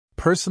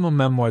Personal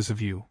Memoirs of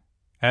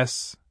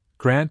U.S.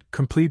 Grant,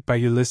 complete by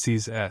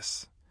Ulysses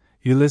S.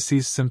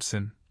 Ulysses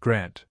Simpson,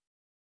 Grant.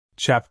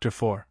 Chapter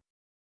 4.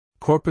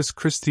 Corpus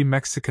Christi,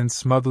 Mexican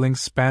smuggling,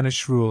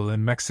 Spanish rule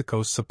in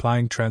Mexico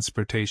supplying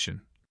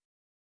transportation.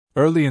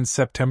 Early in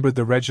September,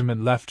 the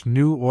regiment left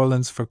New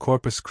Orleans for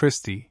Corpus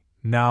Christi,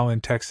 now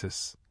in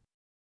Texas.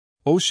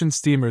 Ocean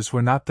steamers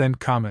were not then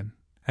common,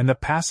 and the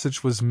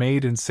passage was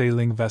made in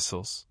sailing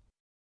vessels.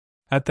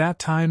 At that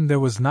time there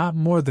was not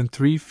more than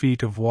 3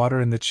 feet of water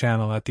in the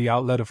channel at the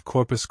outlet of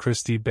Corpus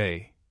Christi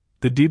Bay.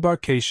 The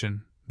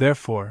debarkation,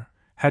 therefore,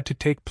 had to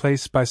take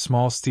place by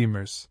small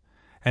steamers,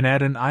 and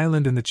at an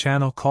island in the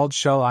channel called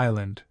Shell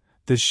Island,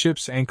 the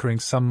ships anchoring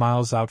some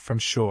miles out from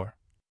shore.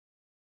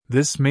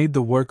 This made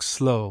the work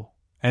slow,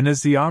 and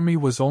as the army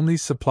was only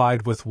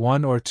supplied with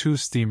 1 or 2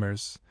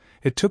 steamers,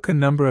 it took a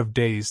number of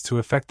days to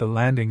effect the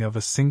landing of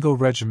a single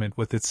regiment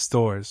with its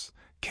stores,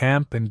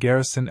 camp and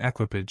garrison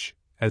equipage,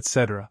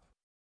 etc.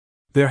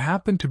 There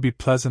happened to be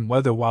pleasant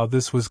weather while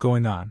this was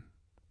going on,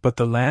 but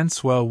the land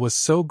swell was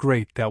so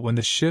great that when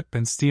the ship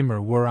and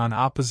steamer were on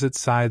opposite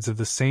sides of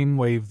the same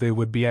wave they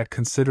would be at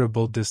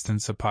considerable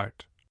distance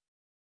apart.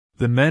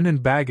 The men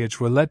and baggage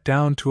were let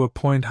down to a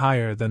point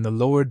higher than the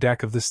lower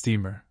deck of the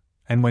steamer,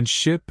 and when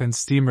ship and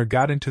steamer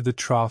got into the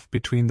trough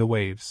between the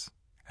waves,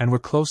 and were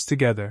close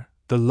together,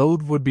 the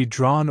load would be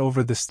drawn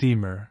over the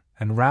steamer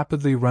and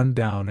rapidly run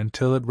down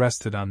until it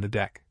rested on the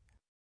deck.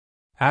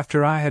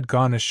 After I had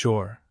gone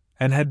ashore,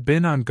 and had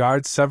been on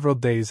guard several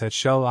days at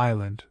Shell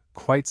Island,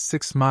 quite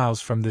 6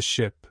 miles from the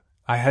ship,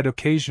 I had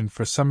occasion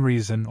for some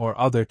reason or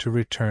other to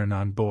return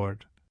on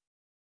board.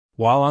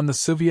 While on the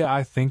Sylvia,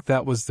 I think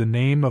that was the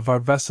name of our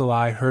vessel,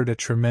 I heard a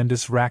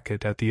tremendous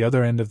racket at the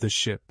other end of the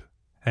ship,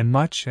 and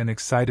much an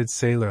excited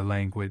sailor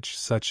language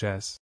such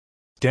as,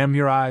 "Damn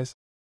your eyes,"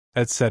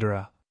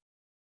 etc.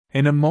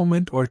 In a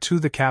moment or two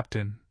the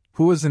captain,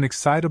 who was an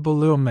excitable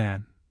little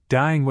man,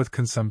 dying with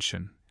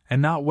consumption,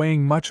 and not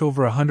weighing much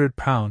over 100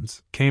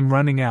 pounds, came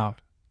running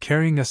out,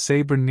 carrying a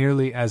saber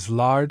nearly as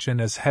large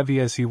and as heavy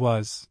as he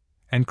was,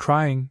 and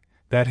crying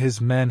that his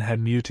men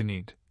had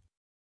mutinied.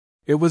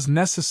 It was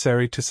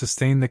necessary to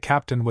sustain the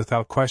captain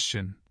without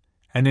question,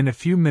 and in a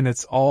few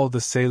minutes all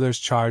the sailors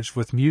charged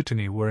with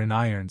mutiny were in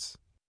irons.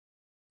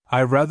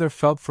 I rather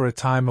felt for a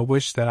time a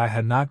wish that I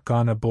had not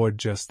gone aboard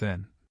just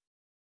then.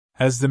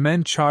 As the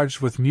men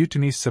charged with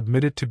mutiny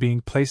submitted to being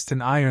placed in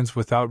irons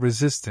without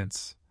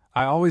resistance,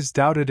 I always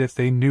doubted if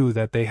they knew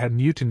that they had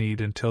mutinied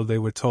until they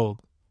were told.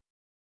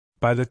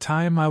 By the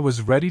time I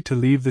was ready to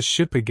leave the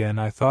ship again,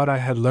 I thought I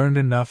had learned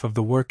enough of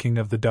the working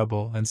of the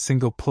double and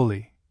single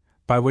pulley,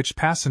 by which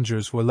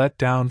passengers were let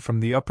down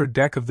from the upper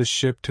deck of the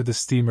ship to the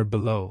steamer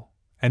below,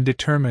 and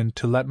determined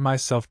to let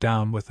myself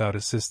down without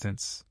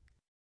assistance.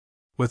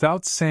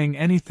 Without saying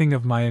anything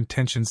of my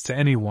intentions to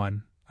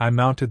anyone, I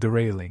mounted the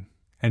railing,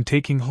 and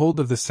taking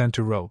hold of the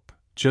center rope,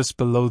 just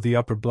below the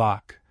upper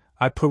block,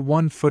 I put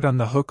 1 foot on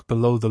the hook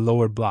below the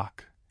lower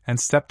block, and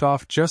stepped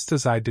off. Just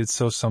as I did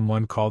so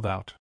someone called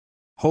out,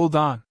 "Hold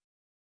on!"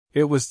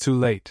 It was too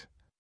late.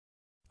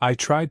 I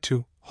tried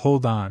to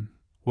hold on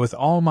with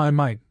all my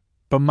might,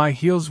 but my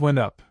heels went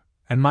up,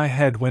 and my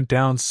head went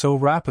down so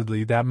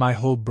rapidly that my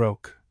hold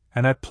broke,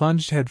 and I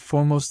plunged head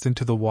foremost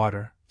into the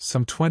water,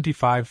 some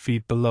 25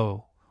 feet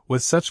below,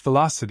 with such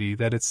velocity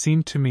that it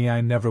seemed to me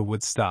I never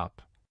would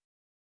stop.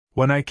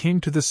 When I came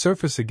to the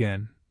surface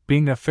again,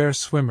 being a fair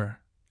swimmer,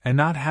 and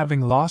not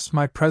having lost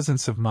my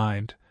presence of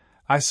mind,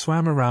 I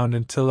swam around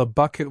until a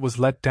bucket was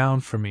let down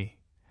for me,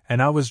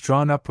 and I was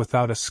drawn up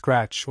without a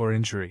scratch or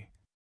injury.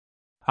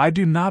 I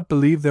do not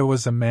believe there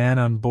was a man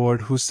on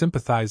board who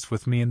sympathized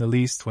with me in the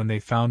least when they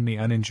found me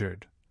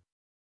uninjured.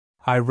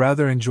 I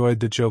rather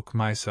enjoyed the joke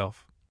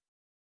myself.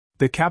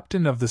 The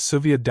captain of the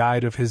Sylvia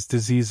died of his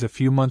disease a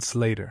few months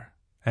later,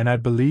 and I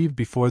believe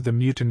before the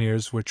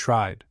mutineers were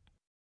tried.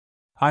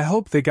 I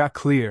hope they got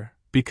clear,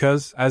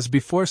 because, as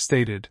before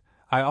stated,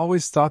 I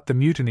always thought the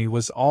mutiny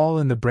was all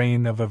in the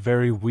brain of a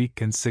very weak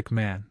and sick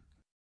man.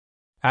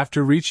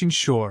 After reaching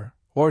shore,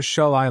 or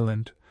Shell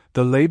Island,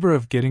 the labor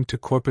of getting to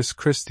Corpus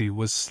Christi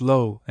was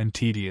slow and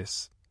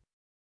tedious.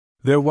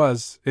 There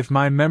was, if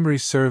my memory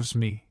serves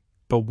me,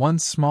 but 1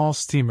 small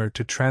steamer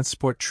to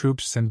transport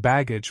troops and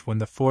baggage when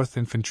the 4th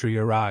Infantry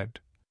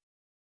arrived.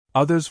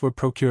 Others were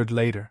procured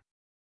later.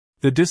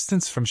 The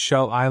distance from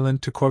Shell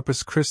Island to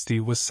Corpus Christi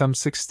was some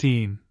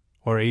 16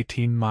 or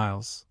 18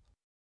 miles.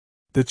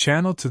 The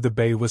channel to the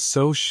bay was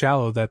so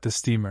shallow that the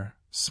steamer,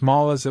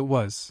 small as it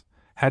was,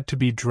 had to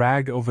be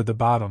dragged over the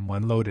bottom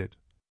when loaded.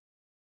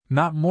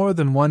 Not more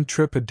than 1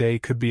 trip a day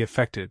could be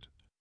effected.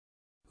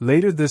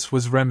 Later this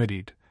was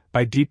remedied,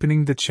 by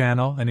deepening the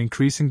channel and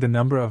increasing the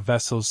number of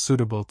vessels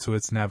suitable to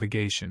its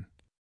navigation.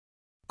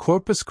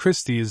 Corpus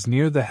Christi is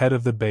near the head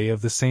of the bay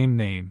of the same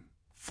name,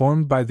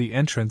 formed by the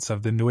entrance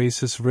of the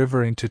Nueces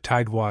River into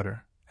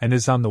tidewater, and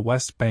is on the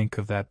west bank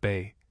of that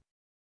bay.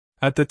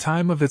 At the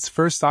time of its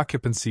first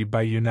occupancy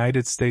by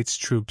United States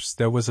troops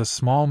there was a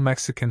small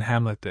Mexican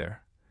hamlet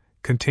there,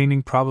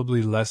 containing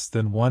probably less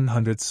than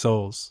 100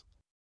 souls.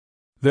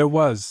 There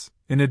was,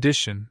 in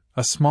addition,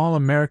 a small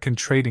American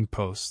trading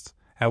post,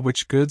 at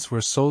which goods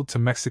were sold to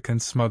Mexican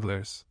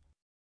smugglers.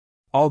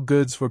 All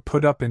goods were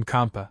put up in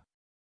Campa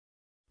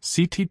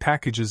CT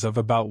packages of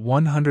about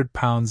 100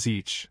 pounds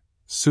each,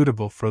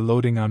 suitable for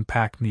loading on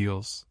pack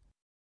mules.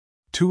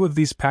 2 of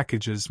these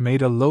packages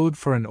made a load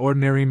for an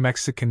ordinary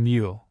Mexican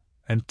mule,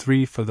 and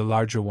 3 for the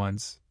larger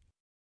ones.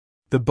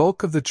 The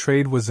bulk of the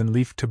trade was in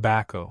leaf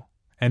tobacco,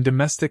 and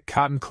domestic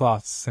cotton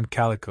cloths and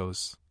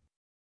calicos.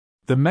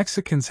 The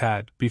Mexicans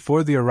had,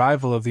 before the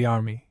arrival of the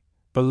army,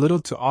 but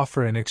little to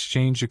offer in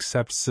exchange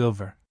except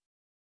silver.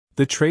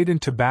 The trade in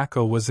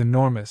tobacco was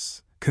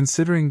enormous,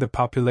 considering the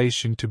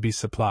population to be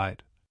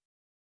supplied.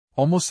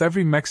 Almost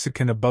every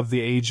Mexican above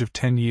the age of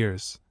 10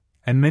 years,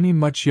 and many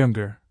much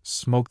younger,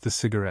 smoked the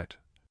cigarette.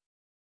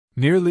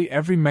 Nearly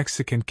every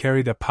Mexican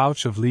carried a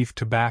pouch of leaf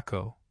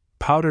tobacco,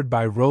 powdered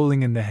by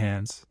rolling in the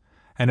hands,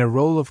 and a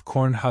roll of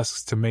corn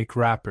husks to make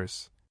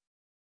wrappers.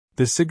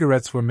 The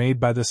cigarettes were made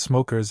by the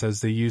smokers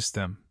as they used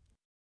them.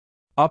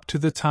 Up to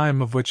the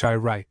time of which I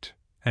write,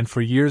 and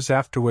for years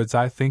afterwards,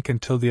 I think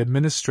until the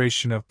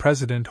administration of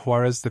President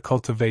Juarez, the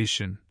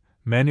cultivation,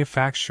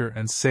 manufacture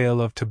and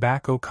sale of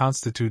tobacco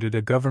constituted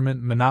a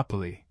government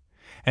monopoly,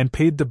 and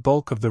paid the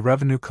bulk of the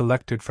revenue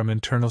collected from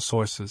internal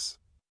sources.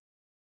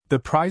 The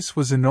price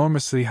was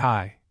enormously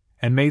high,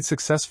 and made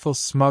successful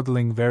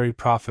smuggling very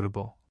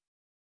profitable.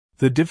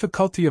 The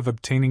difficulty of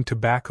obtaining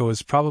tobacco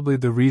is probably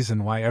the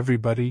reason why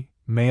everybody,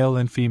 male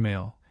and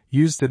female,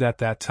 used it at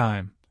that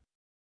time.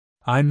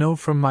 I know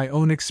from my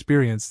own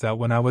experience that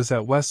when I was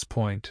at West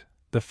Point,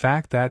 the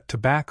fact that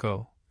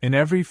tobacco, in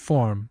every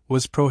form,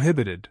 was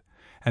prohibited,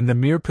 and the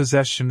mere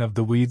possession of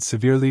the weed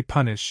severely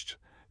punished,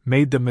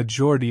 made the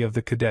majority of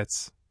the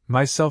cadets,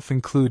 myself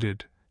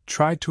included,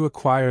 try to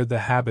acquire the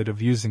habit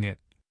of using it.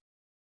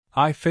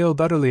 I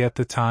failed utterly at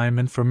the time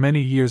and for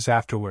many years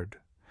afterward,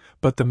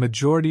 but the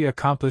majority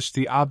accomplished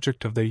the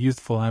object of their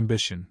youthful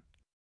ambition.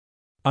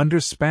 Under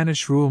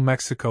Spanish rule,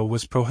 Mexico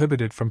was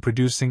prohibited from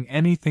producing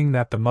anything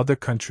that the mother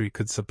country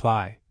could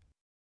supply.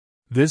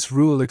 This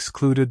rule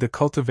excluded the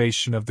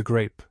cultivation of the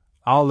grape,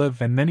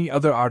 olive, and many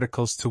other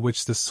articles to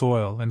which the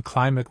soil and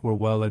climate were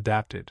well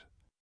adapted.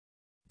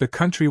 The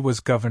country was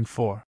governed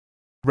for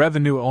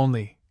revenue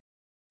only,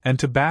 and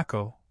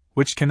tobacco,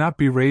 which cannot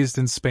be raised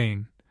in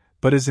Spain,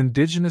 but is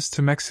indigenous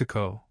to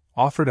Mexico,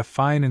 offered a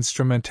fine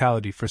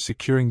instrumentality for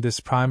securing this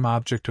prime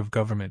object of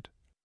government.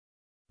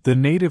 The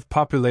native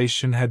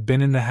population had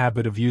been in the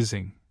habit of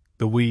using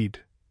the weed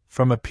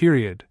from a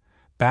period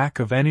back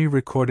of any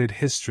recorded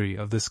history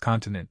of this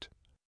continent.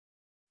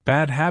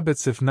 Bad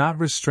habits, if not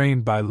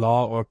restrained by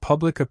law or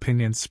public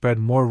opinion, spread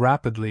more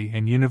rapidly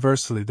and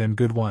universally than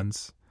good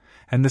ones,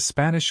 and the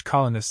Spanish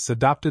colonists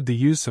adopted the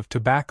use of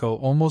tobacco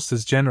almost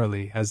as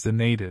generally as the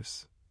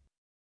natives.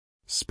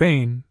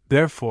 Spain,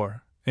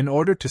 therefore, in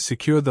order to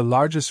secure the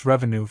largest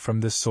revenue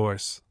from this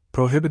source,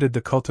 prohibited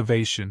the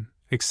cultivation,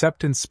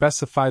 except in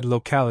specified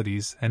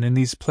localities, and in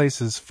these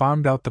places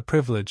farmed out the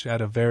privilege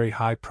at a very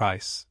high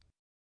price.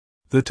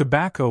 The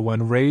tobacco,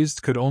 when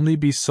raised, could only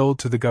be sold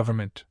to the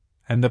government,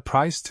 and the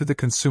price to the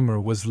consumer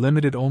was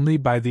limited only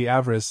by the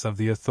avarice of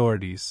the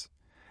authorities,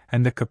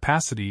 and the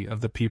capacity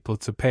of the people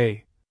to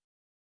pay.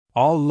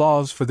 All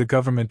laws for the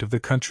government of the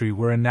country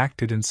were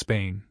enacted in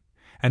Spain,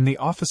 and the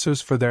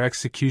officers for their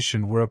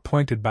execution were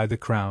appointed by the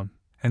Crown,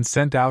 and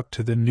sent out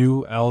to the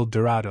new El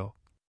Dorado.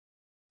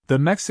 The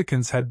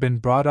Mexicans had been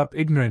brought up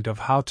ignorant of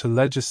how to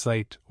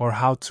legislate or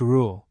how to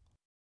rule.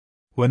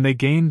 When they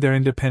gained their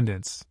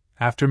independence,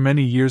 after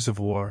many years of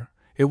war,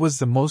 it was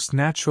the most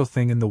natural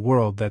thing in the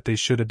world that they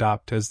should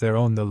adopt as their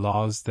own the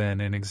laws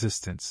then in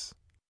existence.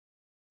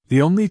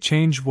 The only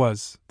change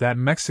was that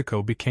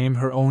Mexico became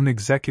her own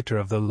executor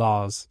of the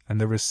laws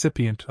and the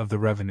recipient of the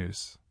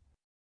revenues.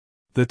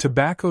 The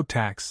tobacco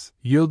tax,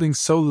 yielding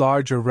so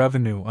large a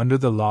revenue under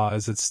the law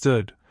as it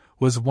stood,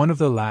 was one of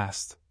the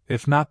last,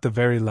 if not the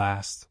very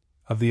last,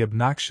 of the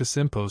obnoxious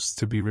imposts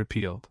to be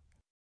repealed.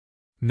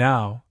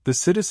 Now, the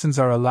citizens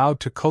are allowed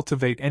to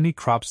cultivate any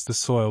crops the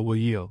soil will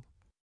yield.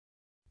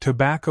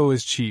 Tobacco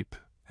is cheap,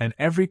 and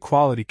every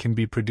quality can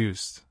be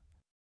produced.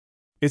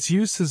 Its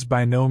use is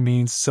by no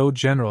means so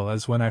general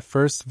as when I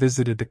first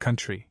visited the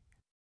country.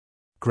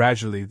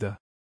 Gradually the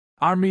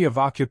Army of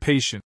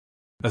Occupation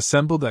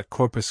assembled at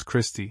Corpus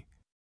Christi.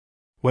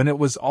 When it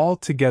was all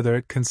together,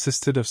 it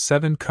consisted of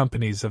 7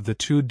 companies of the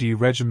 2D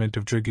Regiment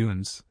of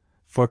Dragoons,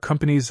 4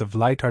 companies of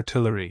light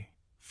artillery,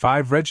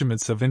 5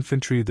 regiments of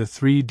infantry, the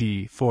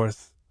 3D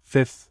 4th,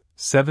 5th,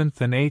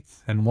 7th and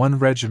 8th, and 1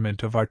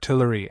 regiment of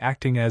artillery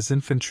acting as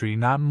infantry,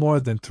 not more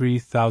than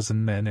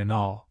 3,000 men in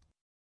all.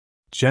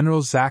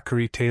 General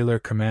Zachary Taylor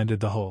commanded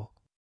the whole.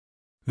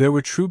 There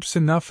were troops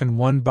enough in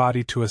one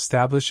body to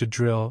establish a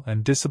drill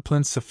and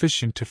discipline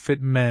sufficient to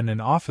fit men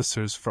and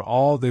officers for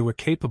all they were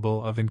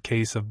capable of in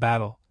case of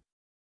battle.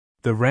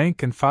 The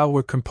rank and file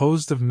were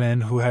composed of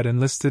men who had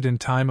enlisted in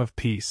time of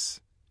peace,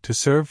 to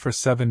serve for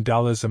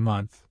 $7 a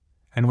month,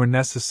 and were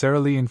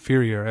necessarily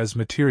inferior as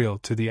material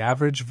to the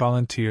average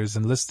volunteers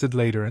enlisted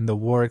later in the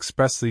war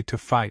expressly to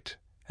fight,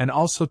 and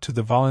also to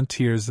the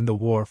volunteers in the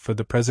war for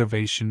the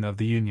preservation of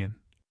the Union.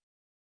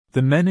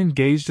 The men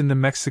engaged in the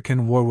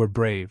Mexican War were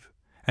brave,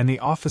 and the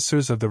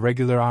officers of the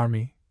regular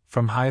army,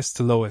 from highest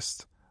to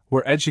lowest,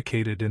 were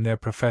educated in their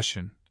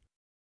profession.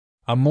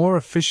 A more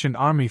efficient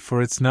army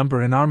for its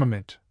number and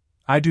armament,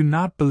 I do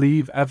not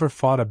believe, ever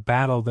fought a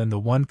battle than the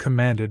one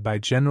commanded by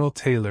General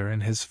Taylor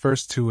in his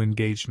first 2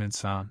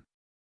 engagements on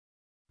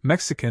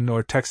Mexican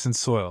or Texan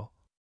soil.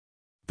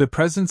 The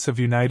presence of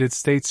United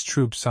States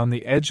troops on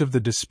the edge of the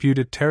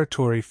disputed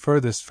territory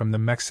furthest from the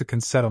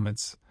Mexican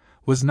settlements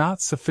was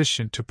not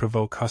sufficient to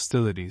provoke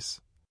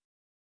hostilities.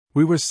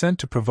 We were sent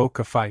to provoke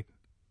a fight,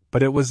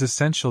 but it was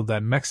essential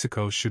that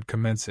Mexico should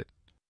commence it.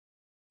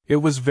 It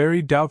was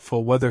very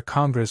doubtful whether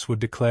Congress would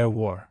declare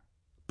war,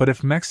 but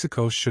if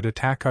Mexico should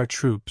attack our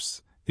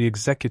troops, the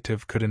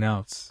executive could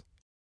announce,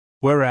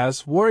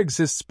 "Whereas war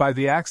exists by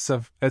the acts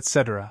of,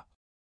 etc.,"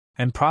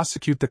 and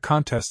prosecute the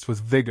contest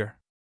with vigor.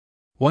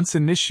 Once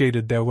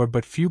initiated, there were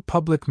but few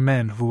public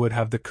men who would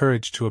have the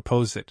courage to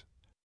oppose it.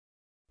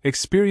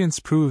 Experience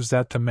proves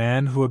that the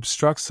man who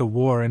obstructs a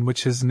war in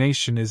which his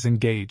nation is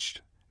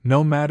engaged,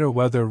 no matter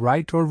whether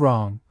right or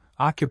wrong,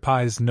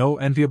 occupies no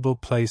enviable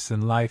place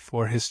in life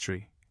or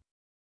history.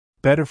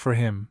 Better for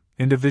him,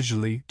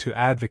 individually, to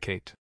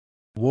advocate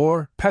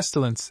war,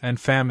 pestilence, and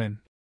famine,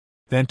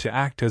 than to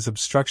act as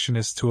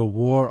obstructionist to a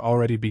war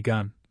already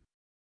begun.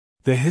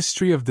 The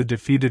history of the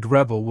defeated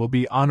rebel will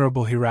be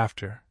honorable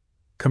hereafter,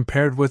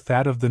 compared with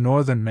that of the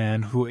northern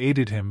man who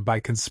aided him by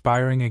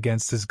conspiring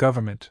against his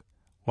government,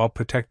 while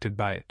protected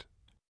by it.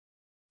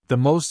 The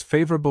most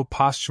favorable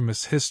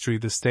posthumous history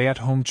the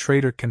stay-at-home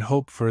traitor can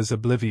hope for is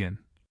oblivion.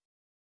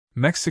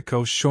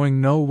 Mexico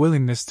showing no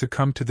willingness to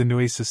come to the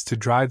Nueces to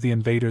drive the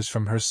invaders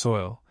from her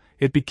soil,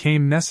 it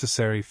became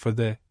necessary for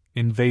the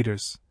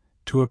invaders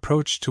to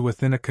approach to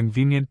within a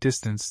convenient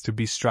distance to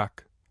be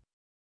struck.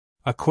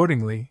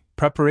 Accordingly,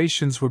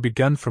 preparations were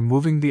begun for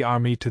moving the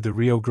army to the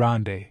Rio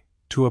Grande,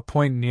 to a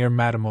point near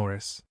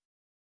Matamoros.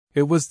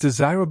 It was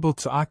desirable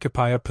to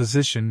occupy a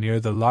position near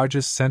the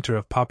largest center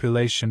of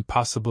population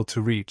possible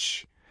to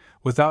reach,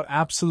 without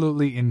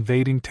absolutely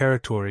invading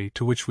territory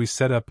to which we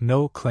set up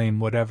no claim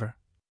whatever.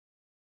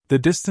 The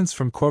distance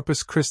from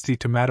Corpus Christi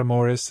to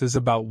Matamoros is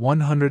about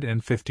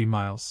 150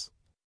 miles.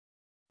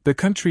 The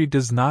country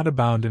does not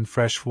abound in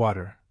fresh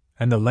water,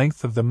 and the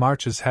length of the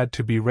marches had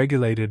to be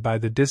regulated by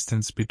the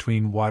distance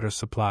between water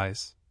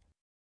supplies.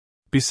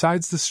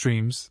 Besides the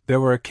streams, there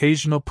were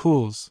occasional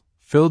pools,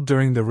 filled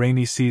during the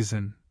rainy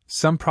season,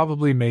 some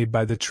probably made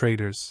by the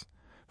traders,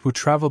 who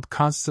traveled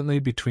constantly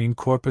between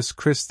Corpus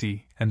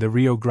Christi and the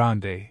Rio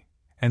Grande,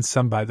 and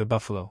some by the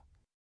buffalo.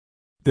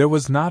 There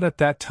was not at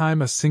that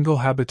time a single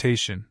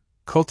habitation,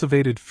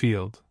 cultivated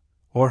field,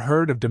 or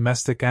herd of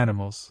domestic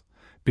animals,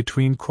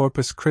 between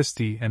Corpus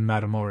Christi and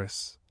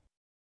Matamoros.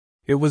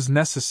 It was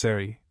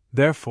necessary,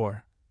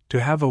 therefore,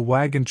 to have a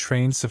wagon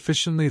train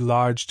sufficiently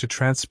large to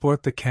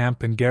transport the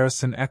camp and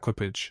garrison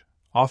equipage,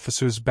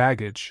 officers'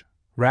 baggage,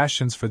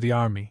 rations for the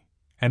army,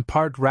 and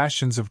part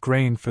rations of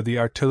grain for the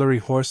artillery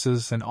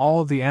horses and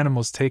all the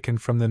animals taken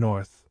from the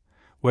north,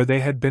 where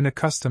they had been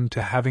accustomed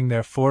to having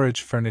their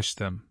forage furnished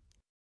them.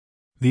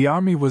 The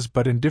army was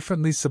but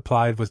indifferently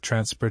supplied with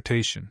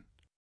transportation.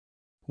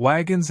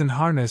 Wagons and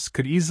harness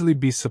could easily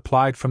be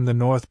supplied from the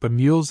north, but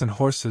mules and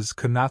horses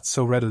could not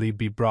so readily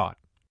be brought.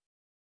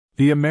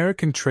 The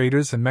American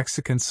traders and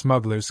Mexican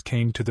smugglers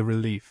came to the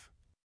relief.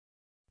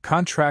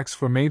 Contracts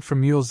were made for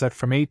mules at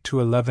from $8 to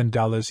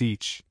 $11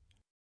 each.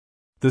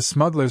 The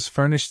smugglers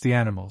furnished the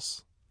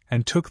animals,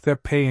 and took their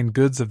pay in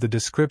goods of the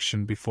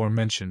description before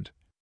mentioned.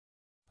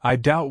 I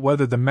doubt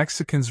whether the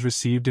Mexicans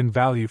received in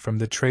value from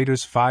the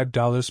traders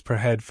 $5 per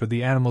head for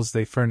the animals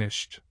they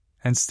furnished,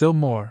 and still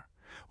more,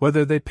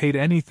 whether they paid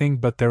anything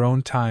but their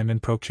own time in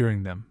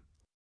procuring them.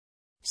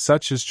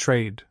 Such is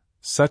trade,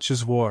 such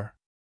is war.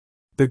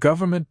 The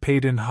government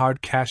paid in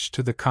hard cash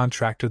to the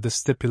contractor the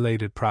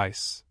stipulated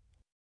price.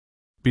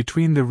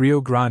 Between the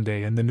Rio Grande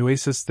and the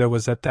Nueces there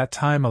was at that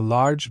time a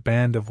large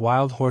band of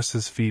wild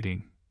horses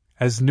feeding,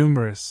 as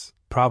numerous,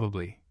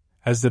 probably,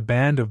 as the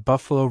band of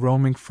buffalo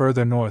roaming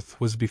further north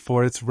was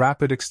before its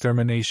rapid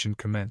extermination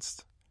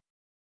commenced.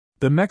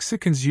 The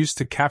Mexicans used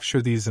to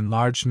capture these in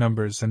large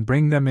numbers and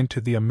bring them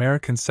into the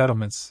American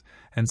settlements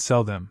and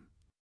sell them.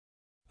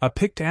 A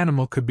picked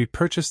animal could be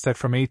purchased at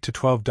from $8 to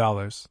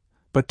 $12,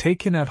 but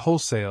taken at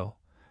wholesale,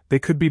 they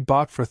could be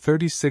bought for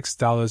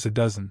 $36 a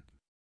dozen.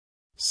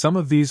 Some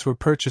of these were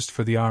purchased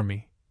for the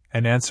army,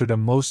 and answered a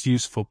most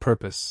useful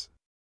purpose.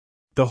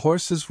 The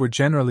horses were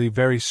generally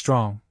very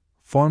strong,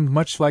 formed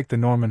much like the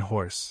Norman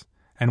horse,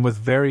 and with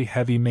very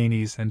heavy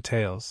manes and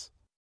tails.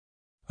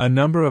 A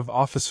number of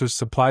officers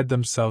supplied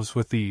themselves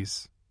with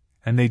these,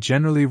 and they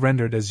generally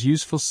rendered as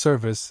useful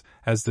service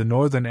as the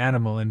northern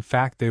animal. In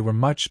fact, they were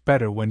much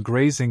better when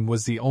grazing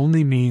was the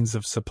only means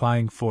of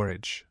supplying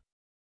forage.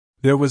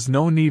 There was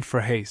no need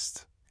for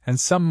haste, and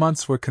some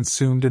months were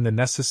consumed in the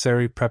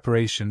necessary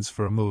preparations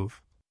for a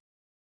move.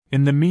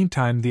 In the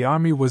meantime, the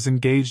army was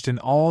engaged in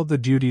all the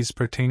duties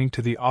pertaining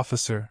to the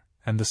officer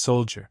and the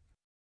soldier.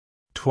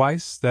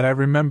 Twice, that I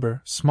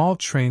remember, small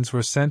trains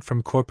were sent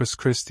from Corpus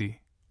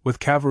Christi, with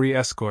cavalry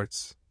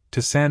escorts,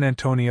 to San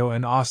Antonio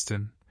and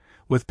Austin,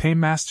 with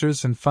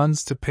paymasters and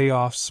funds to pay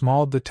off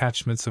small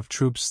detachments of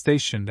troops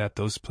stationed at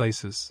those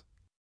places.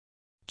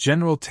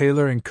 General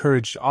Taylor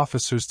encouraged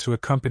officers to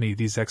accompany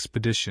these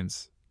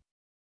expeditions.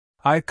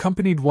 I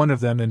accompanied one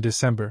of them in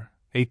December,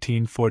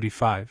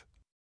 1845.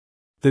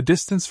 The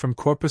distance from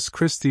Corpus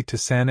Christi to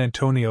San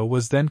Antonio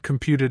was then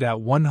computed at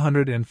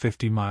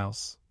 150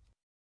 miles.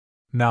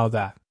 Now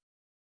that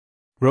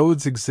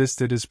roads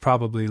existed is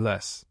probably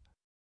less.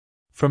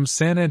 From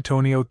San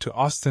Antonio to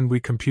Austin we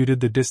computed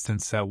the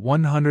distance at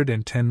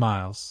 110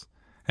 miles,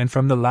 and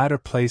from the latter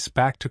place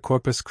back to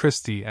Corpus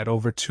Christi at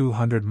over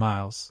 200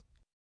 miles.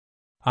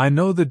 I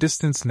know the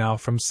distance now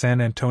from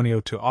San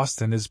Antonio to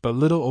Austin is but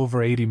little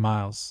over 80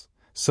 miles,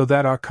 so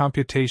that our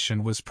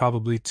computation was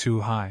probably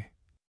too high.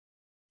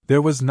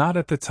 There was not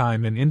at the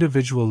time an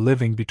individual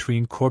living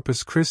between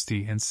Corpus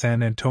Christi and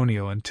San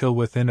Antonio until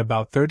within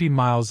about 30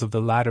 miles of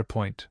the latter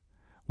point,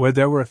 where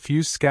there were a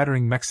few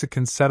scattering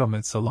Mexican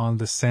settlements along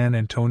the San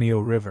Antonio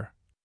River.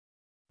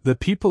 The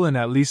people in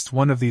at least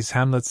one of these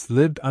hamlets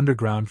lived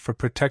underground for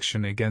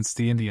protection against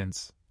the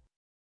Indians.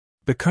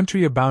 The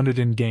country abounded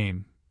in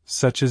game,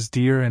 such as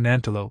deer and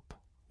antelope,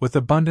 with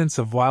abundance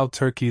of wild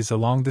turkeys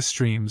along the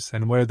streams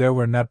and where there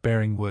were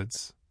nut-bearing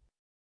woods.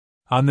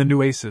 On the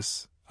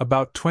Nueces,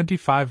 about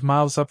 25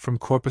 miles up from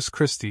Corpus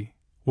Christi,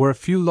 were a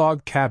few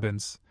log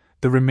cabins,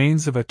 the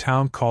remains of a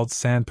town called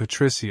San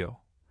Patricio,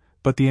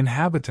 but the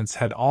inhabitants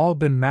had all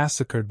been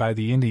massacred by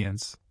the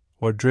Indians,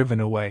 or driven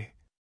away.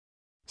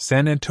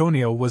 San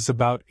Antonio was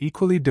about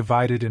equally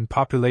divided in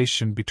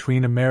population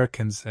between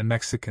Americans and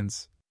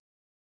Mexicans.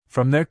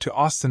 From there to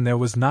Austin there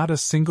was not a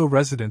single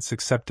residence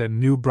except at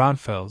New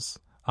Braunfels,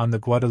 on the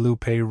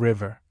Guadalupe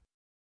River.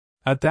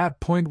 At that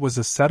point was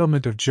a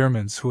settlement of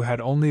Germans who had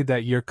only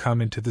that year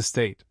come into the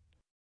state.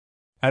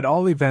 At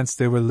all events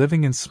they were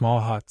living in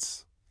small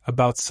huts,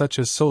 about such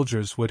as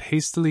soldiers would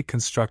hastily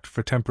construct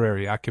for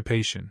temporary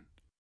occupation.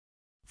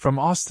 From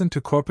Austin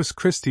to Corpus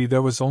Christi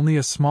there was only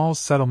a small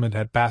settlement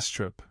at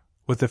Bastrop,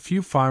 with a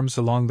few farms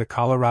along the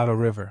Colorado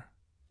River,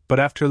 but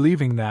after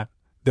leaving that,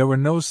 there were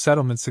no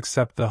settlements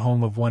except the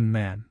home of one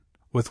man,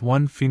 with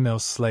one female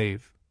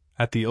slave,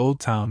 at the old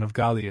town of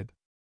Goliad.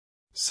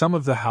 Some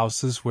of the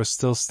houses were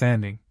still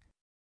standing.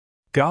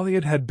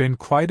 Goliad had been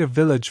quite a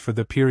village for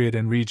the period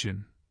and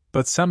region,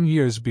 but some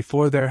years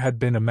before there had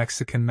been a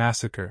Mexican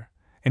massacre,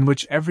 in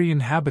which every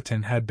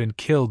inhabitant had been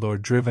killed or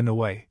driven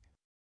away.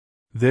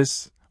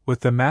 This,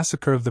 with the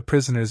massacre of the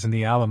prisoners in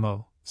the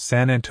Alamo,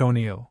 San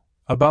Antonio,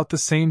 about the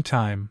same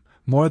time,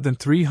 more than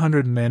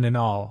 300 men in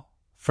all,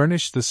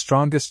 furnished the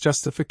strongest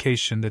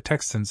justification the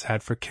Texans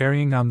had for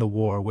carrying on the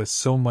war with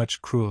so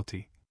much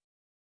cruelty.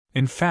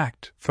 In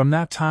fact, from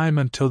that time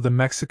until the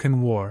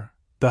Mexican War,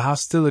 the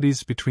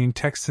hostilities between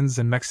Texans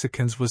and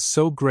Mexicans was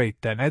so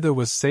great that neither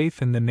was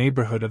safe in the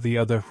neighborhood of the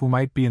other who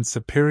might be in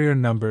superior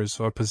numbers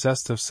or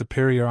possessed of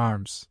superior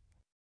arms.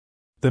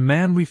 The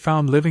man we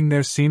found living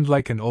there seemed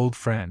like an old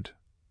friend.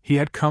 He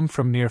had come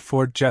from near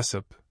Fort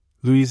Jessup,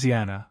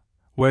 Louisiana,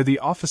 where the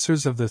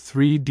officers of the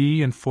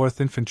 3D and 4th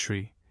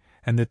Infantry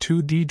and the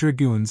 2D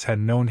Dragoons had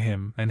known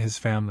him and his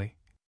family.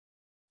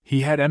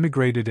 He had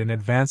emigrated in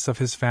advance of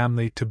his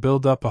family to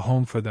build up a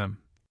home for them,